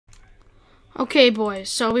Okay, boys.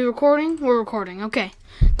 So are we recording? We're recording. Okay.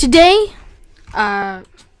 Today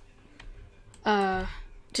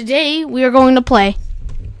we are going to play.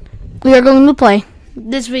 We are going to play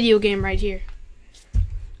this video game right here.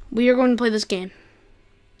 We are going to play this game.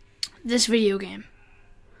 This video game.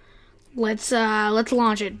 Let's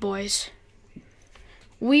launch it, boys.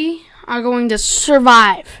 We are going to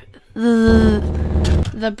survive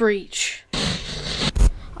the breach.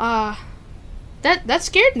 That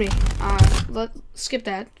scared me. Let's skip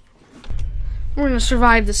that. We're gonna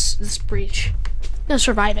survive this breach. Gonna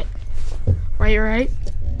survive it. Right.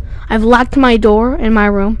 I've locked my door in my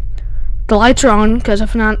room. The lights are on, because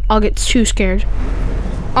if not, I'll get too scared.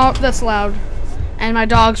 Oh, that's loud. And my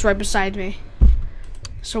dog's right beside me.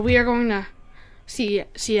 So we are going to see.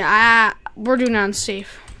 We're doing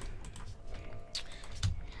unsafe.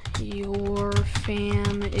 Your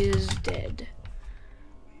fam is dead.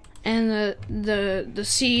 And the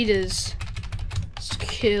seed is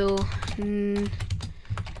kill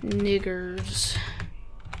niggers.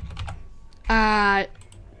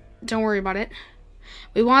 Don't worry about it.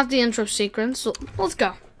 We want the intro sequence, so let's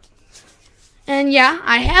go. And yeah,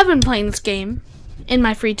 I have been playing this game in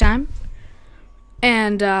my free time,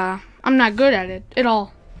 and I'm not good at it at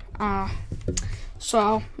all.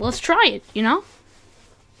 So let's try it.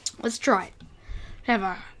 Let's try it. Have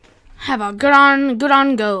a good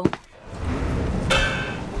on go.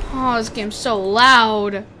 Oh, this game's so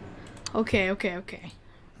loud. Okay.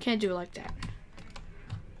 Can't do it like that.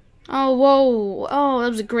 Oh, whoa. Oh, that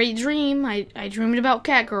was a great dream. I dreamed about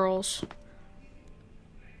cat girls.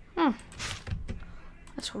 Oh.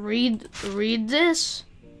 Let's read this.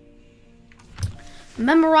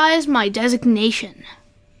 Memorize my designation.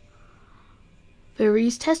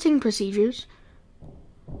 Various testing procedures.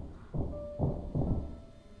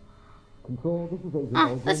 Control, this is Agent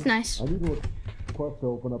Oh, that's nice. I need to request to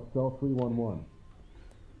open up cell 311.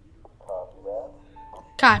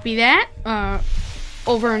 Copy that.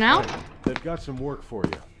 Over and out. They've got some work for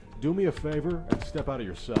you. Do me a favor and step out of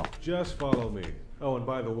your cell. Just follow me. Oh, and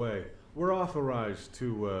by the way, we're authorized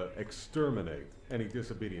to exterminate any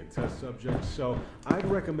disobedient test subjects, so I'd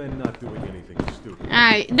recommend not doing anything stupid.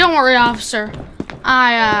 Alright, don't worry, officer.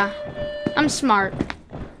 I'm smart.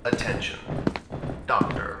 Attention.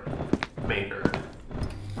 Dr. Maynard.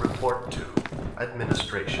 Report to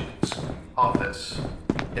Administration's office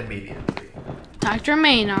immediately. Dr.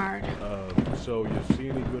 Maynard. So you see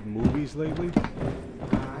any good movies lately?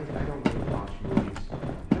 I don't really watch movies.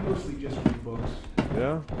 I mostly just read books.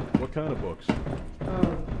 Yeah? What kind of books?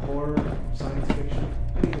 Horror, science fiction,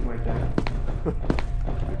 anything like that.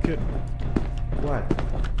 You're kidding. What?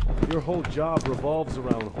 Your whole job revolves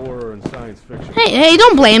around horror and science fiction. Hey,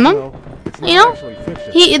 don't blame him. No, it's not actually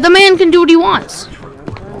fiction. The man can do what he wants.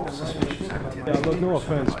 Yeah, look, no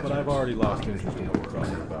offense, but I've already lost interest in what we're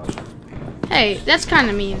talking about. Hey, that's kind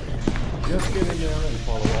of mean. Just get in there and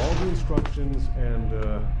follow all the instructions, and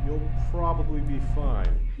you'll probably be fine.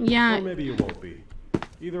 Yeah. Or maybe you won't be.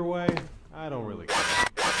 Either way, I don't really care.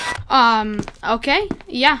 Okay.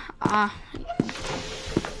 Yeah.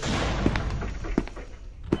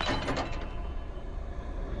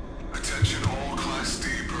 Attention all Class D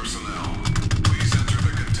personnel. Please enter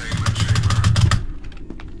the containment chamber.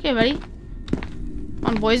 Okay, buddy. Come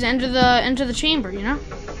on, boys, enter the chamber, Please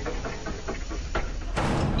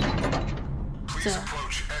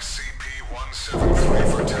approach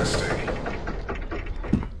SCP-173 for testing.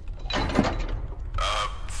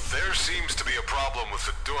 There seems to be a problem with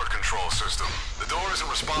the door control system. The door isn't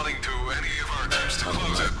responding to any of our attempts to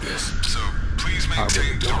close it. So please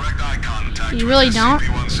maintain direct eye contact. You really don't?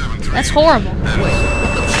 SCP-173. That's horrible.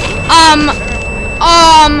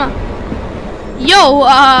 Yo,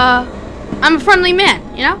 I'm a friendly man,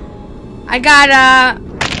 I got,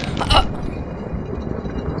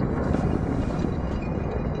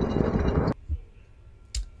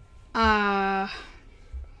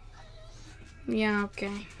 yeah,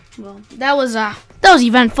 okay. Well, that was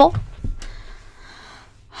eventful.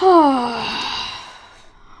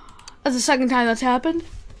 That's the second time that's happened.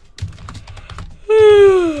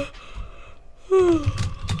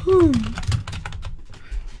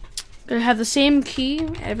 Gonna have the same key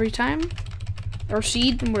every time. Or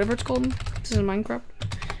seed, whatever it's called. This is Minecraft.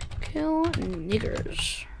 Kill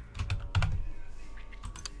niggers.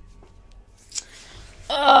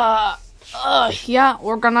 Yeah,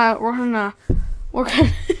 we're gonna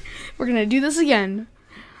do this again.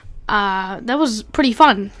 That was pretty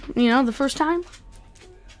fun, the first time.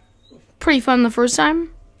 Pretty fun the first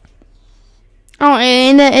time. Oh,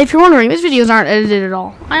 and if you're wondering, these videos aren't edited at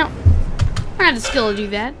all. I don't have the skill to do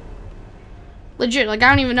that. Legit, like I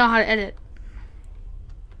don't even know how to edit.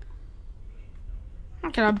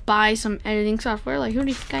 not gonna buy some editing software. Like, who do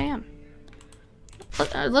you think I am?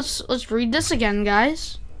 Let's read this again,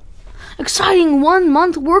 guys. Exciting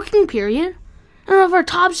 1-month working period in one of our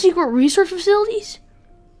top secret research facilities.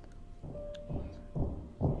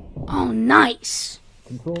 Oh, nice.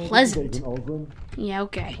 Control, Pleasant. Agent Aldrin. Yeah,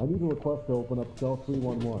 okay. I need a request to open up cell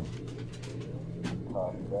 311.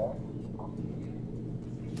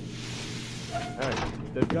 Hey,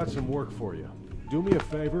 they've got some work for you. Do me a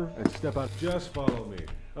favor and step out. Just follow me.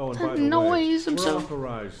 Oh, and by the Noise, way, I'm we're so-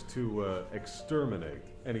 authorized to exterminate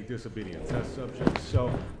any disobedient test subjects,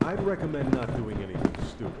 so I'd recommend not doing anything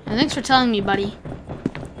stupid. And thanks for telling me, buddy.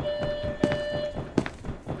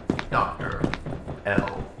 Dr.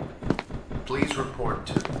 L. Please report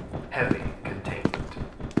to heavy containment.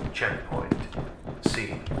 Checkpoint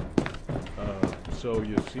C. So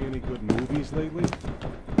you see any good movies lately?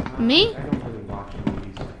 Me? I don't really watch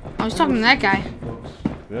movies. I was talking to that guy. Books.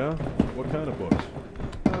 Yeah? What kind of books?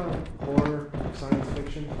 Horror, science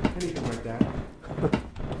fiction, anything like that.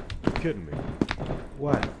 You're kidding me.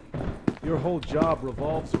 What? Your whole job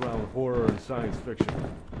revolves around horror and science fiction.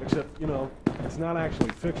 Except, you know, it's not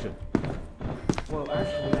actually fiction. Well,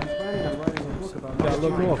 actually, I'm planning on writing a book about. Yeah,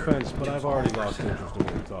 look, no offense, but I've already lost interest in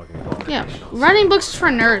what you're talking about. Yeah, writing books is for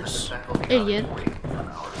nerds. Idiot.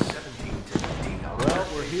 Well,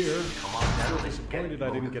 we're here. Still disappointed I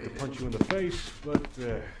didn't get to punch you in the face, but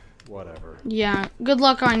whatever. Yeah, good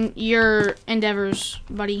luck on your endeavors,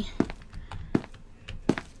 buddy.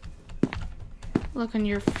 Look on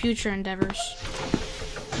your future endeavors.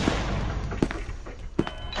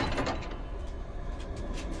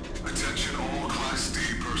 Attention all Class D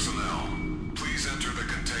personnel. Please enter the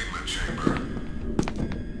containment chamber.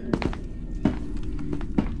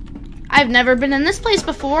 I've never been in this place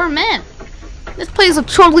before, man. This place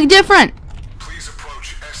looks totally different. Please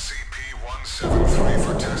approach SCP-173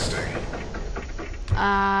 for testing.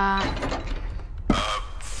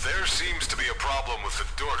 There seems to be a problem with the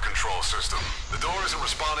door control system. The door isn't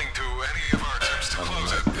responding to any of our attempts to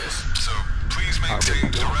close it. So please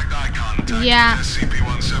maintain direct eye contact Yeah. with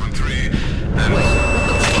SCP-173 and...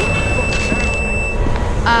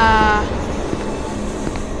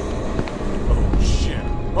 Oh, shit.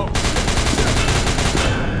 Oh,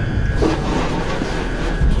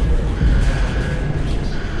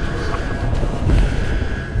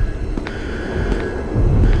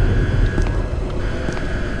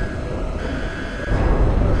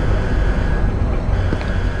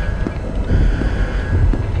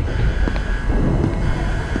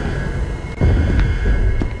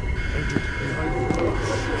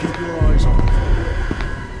 keep your eyes on it.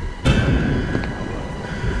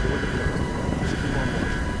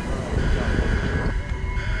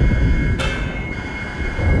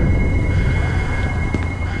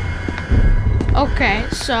 Okay,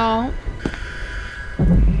 so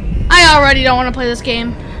I already don't want to play this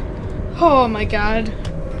game. Oh my god.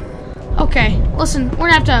 Okay, listen, we're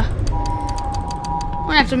gonna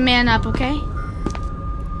have to man up, okay?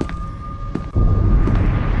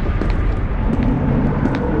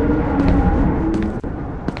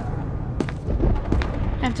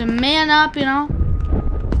 Have to man up, you know.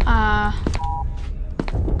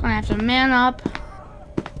 Gonna have to man up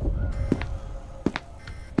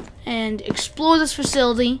and explore this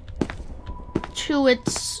facility to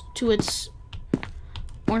its we're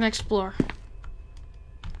gonna explore.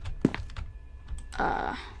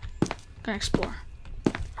 Gonna explore.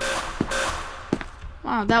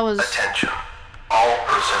 Wow, that was Attention. All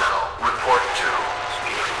personnel report to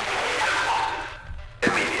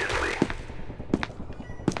immediately.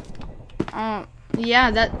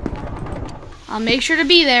 yeah, that I'll make sure to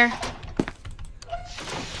be there.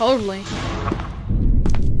 Totally.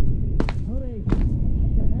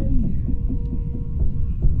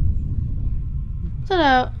 Is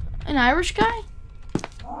that an Irish guy?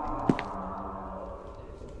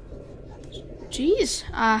 Jeez.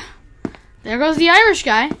 There goes the Irish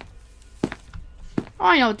guy. Oh,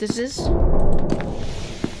 I know what this is.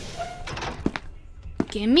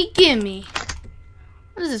 Gimme, gimme.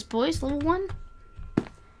 What is this, boys? Level 1?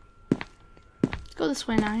 Let's go this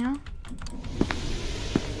way now, you know?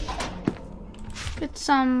 Get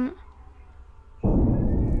some...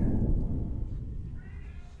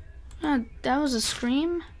 that was a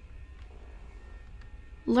scream.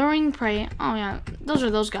 Luring prey. Oh, yeah. Those are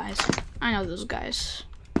those guys. I know those guys.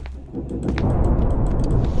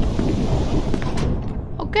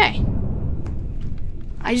 Okay.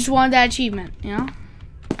 I just wanted that achievement, you know?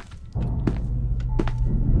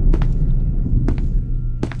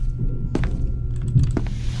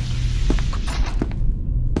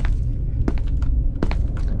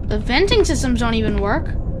 The venting systems don't even work.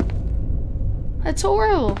 That's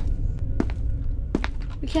horrible.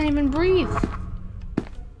 We can't even breathe.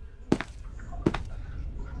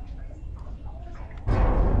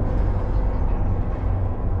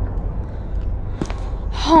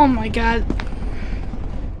 Oh my god.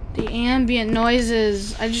 The ambient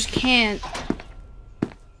noises. I just can't.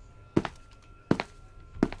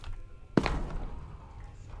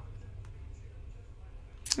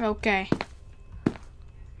 Okay.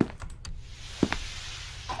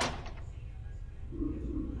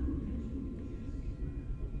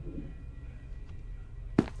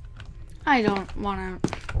 I don't wanna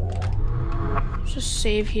just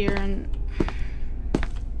save here and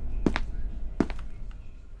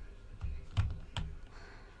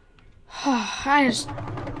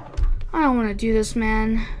I don't want to do this,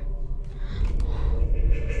 man.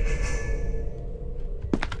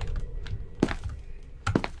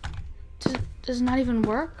 Does it not even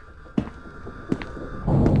work?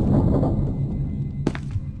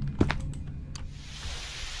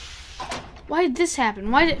 Why did this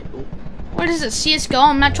happen? Why does it see us go?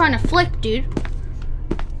 I'm not trying to flick, dude.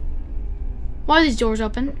 Why are these doors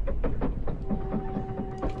open?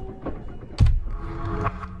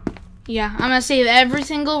 Yeah, I'm gonna save every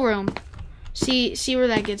single room. See where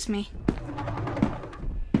that gets me.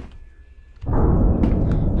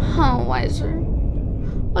 Oh, why is there...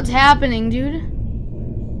 What's happening, dude?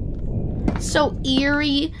 So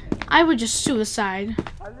eerie. I would just suicide.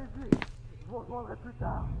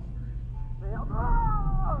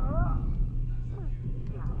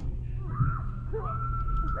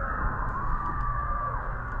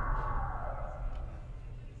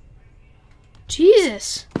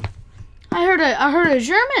 Jesus. I heard a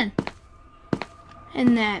German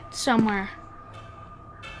in that somewhere.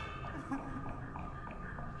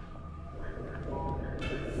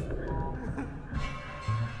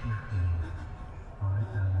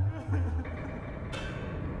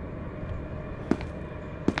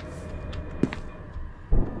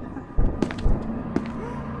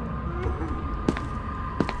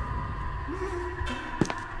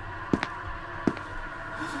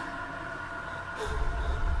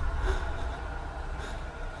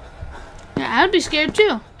 I would be scared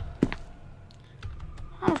too.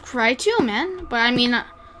 I would cry too, man. But I mean,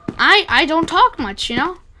 I don't talk much, you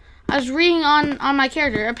know. I was reading on my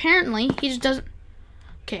character. Apparently, he just doesn't.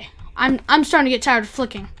 Okay, I'm starting to get tired of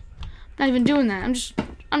flicking. I'm not even doing that.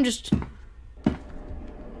 I'm just.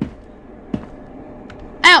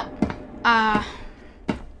 Ow.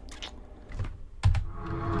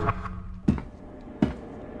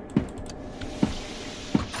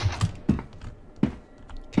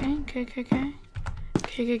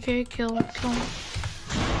 Okay, kill.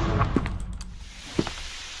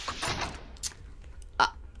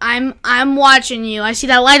 I'm watching you. I see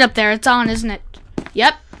that light up there. It's on, isn't it?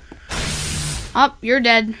 Yep. Oh, you're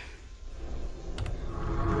dead.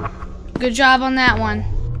 Good job on that one.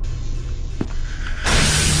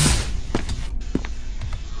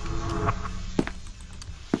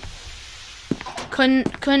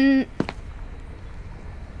 Couldn't.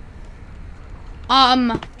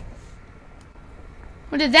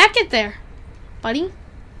 When did that get there, buddy?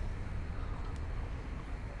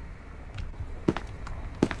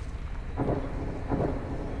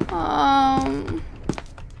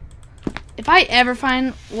 If I ever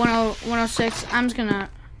find 106, I'm just gonna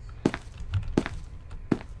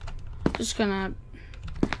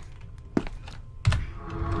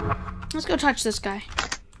let's go touch this guy.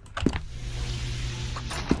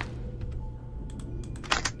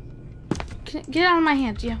 Get out of my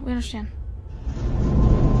hands. Yeah, we understand.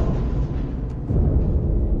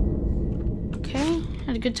 Okay,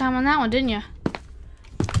 had a good time on that one, didn't you?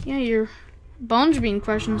 Yeah, your bones are being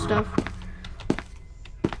crushed and stuff.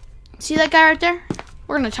 See that guy right there?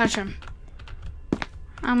 We're gonna touch him.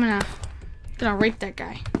 I'm gonna rape that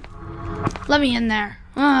guy. Let me in there.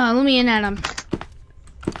 Let me in at him.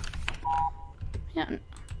 Yeah.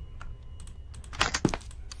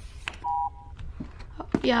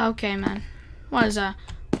 Yeah, okay, man. What is that?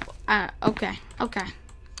 Okay.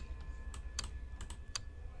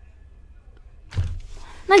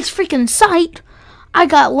 Nice freaking sight. I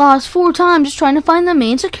got lost 4 times just trying to find the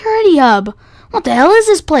main security hub. What the hell is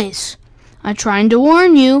this place? I'm trying to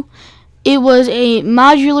warn you. It was a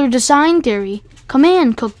modular design theory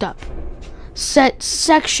command cooked up. Set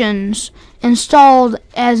sections installed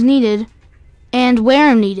as needed and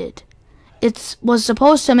where needed. It was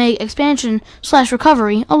supposed to make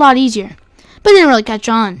expansion/recovery a lot easier, but didn't really catch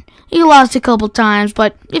on. You lost a couple times,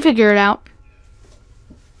 but you figure it out.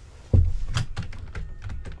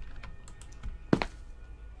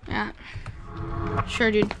 Yeah.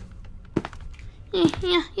 Sure, dude.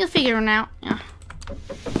 Yeah, you'll figure it out. Yeah.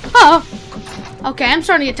 Oh! Okay, I'm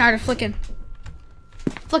starting to get tired of flicking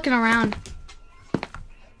around.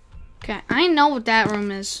 Okay, I know what that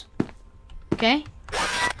room is. Okay?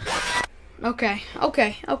 Okay.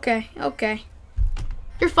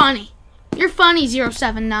 You're funny. You're funny,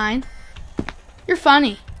 079. You're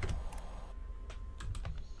funny.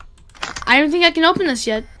 I don't think I can open this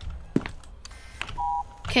yet.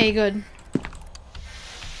 Okay, good.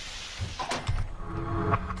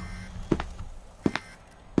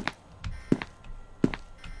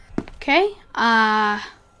 Okay,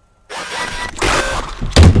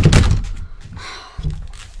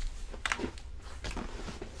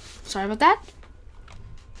 sorry about that.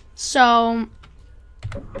 So,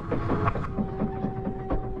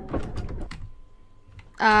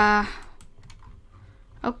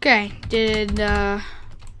 okay,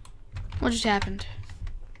 what just happened?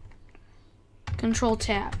 Control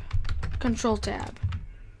tab, Control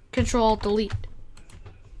Alt Delete.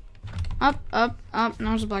 Up, now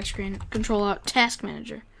there's a black screen. Control Alt Task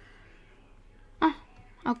Manager. Oh,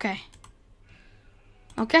 okay.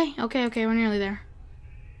 Okay, we're nearly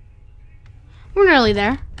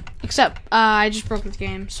there. Except, I just broke the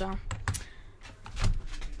game, so.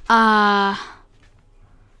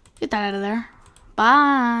 Get that out of there.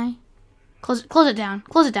 Bye. Close it down.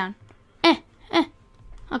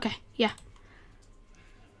 Okay, yeah.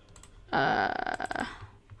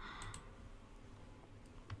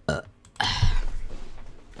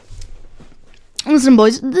 Listen,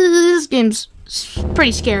 boys, this game's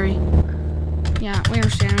pretty scary. Yeah, we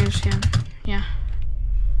understand. Yeah.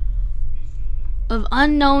 Of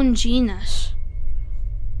unknown genus.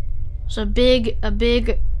 It's a big.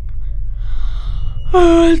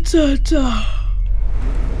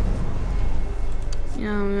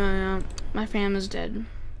 Yeah. My fam is dead.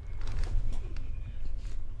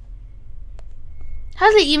 How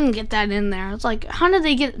did they even get that in there? It's like, how did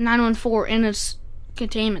they get 914 in its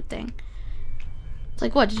containment thing? It's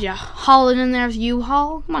like, what, did you haul it in there with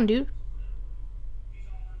U-Haul? Come on, dude.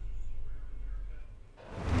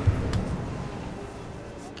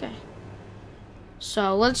 Okay.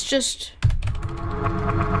 So, let's just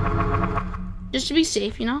to be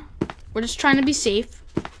safe, you know? We're just trying to be safe.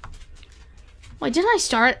 Wait, didn't I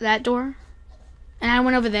start at that door? And I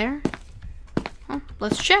went over there? Well,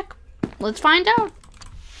 let's check. Let's find out.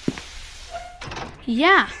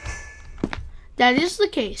 Yeah. That is the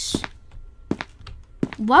case.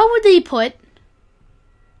 Why would they put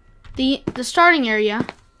the starting area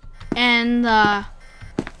and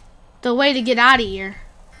the way to get out of here,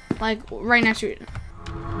 like, right next to it?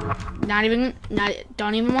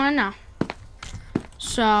 Don't even want to know.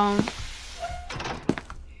 So,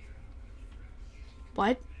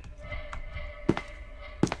 what?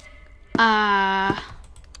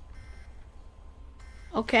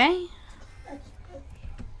 Okay.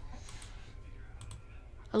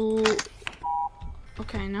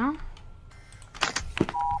 Okay, no.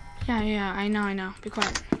 Yeah, I know. Be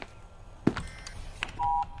quiet.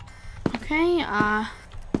 Okay,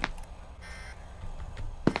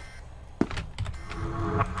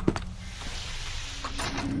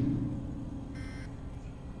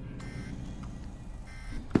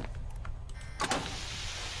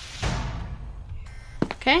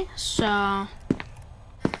 okay, so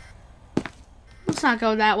let's not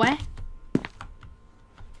go that way.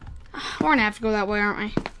 We're gonna have to go that way, aren't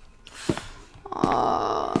we?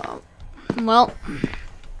 Well,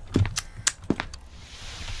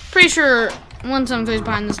 pretty sure 173 is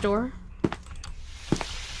behind this door.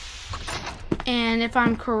 And if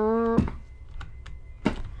I'm correct,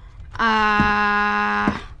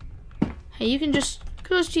 hey, you can just,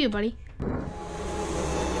 kudos to you, buddy.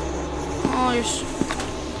 Oh, you're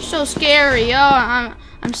so scary. Oh,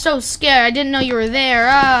 I'm so scared. I didn't know you were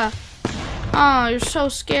there. Oh, you're so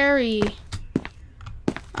scary.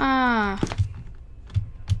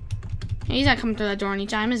 He's not coming through that door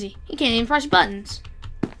anytime, is he? He can't even press buttons.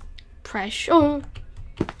 Pressure.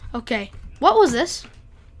 Okay. What was this?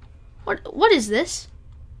 What is this?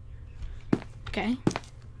 Okay.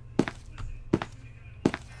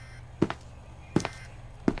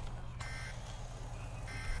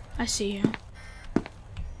 I see you.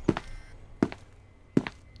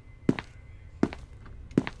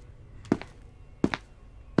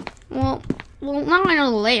 Well, now I know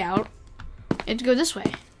the layout. We have to go this way.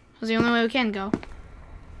 That's the only way we can go.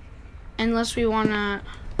 Unless we want to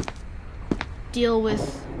deal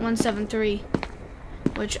with 173.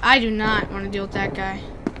 Which I do not want to deal with that guy.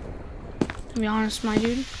 To be honest, my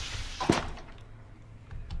dude.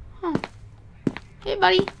 Oh. Hey,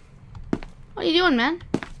 buddy. What are you doing, man?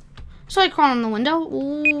 Saw you crawling on the window.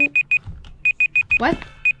 Ooh. What?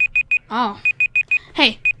 Oh.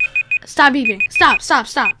 Hey, Stop beeping. Stop. Stop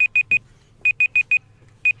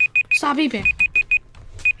beeping.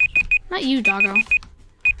 Not you, doggo.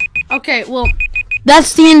 Okay, well,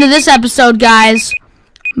 that's the end of this episode, guys.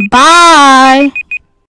 Bye.